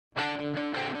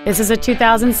This is a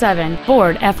 2007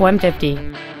 Ford F-150.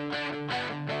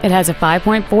 It has a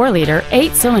 5.4-liter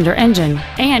 8-cylinder engine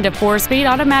and a 4-speed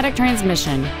automatic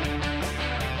transmission.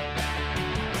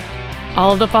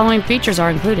 All of the following features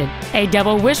are included: a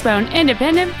double wishbone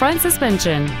independent front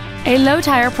suspension, a low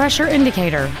tire pressure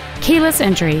indicator, keyless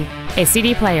entry, a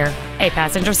CD player, a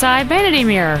passenger side vanity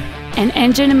mirror, an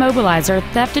engine immobilizer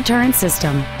theft deterrent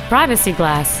system, privacy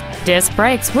glass, disc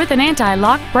brakes with an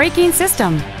anti-lock braking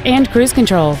system, and cruise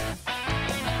control.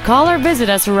 Call or visit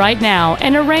us right now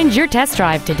and arrange your test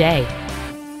drive today.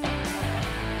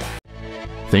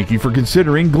 Thank you for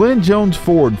considering Glenn Jones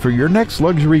Ford for your next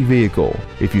luxury vehicle.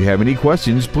 If you have any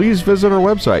questions, please visit our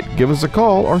website, give us a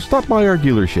call, or stop by our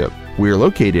dealership. We are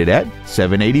located at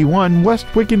 781 West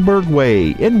Wickenburg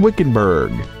Way in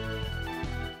Wickenburg.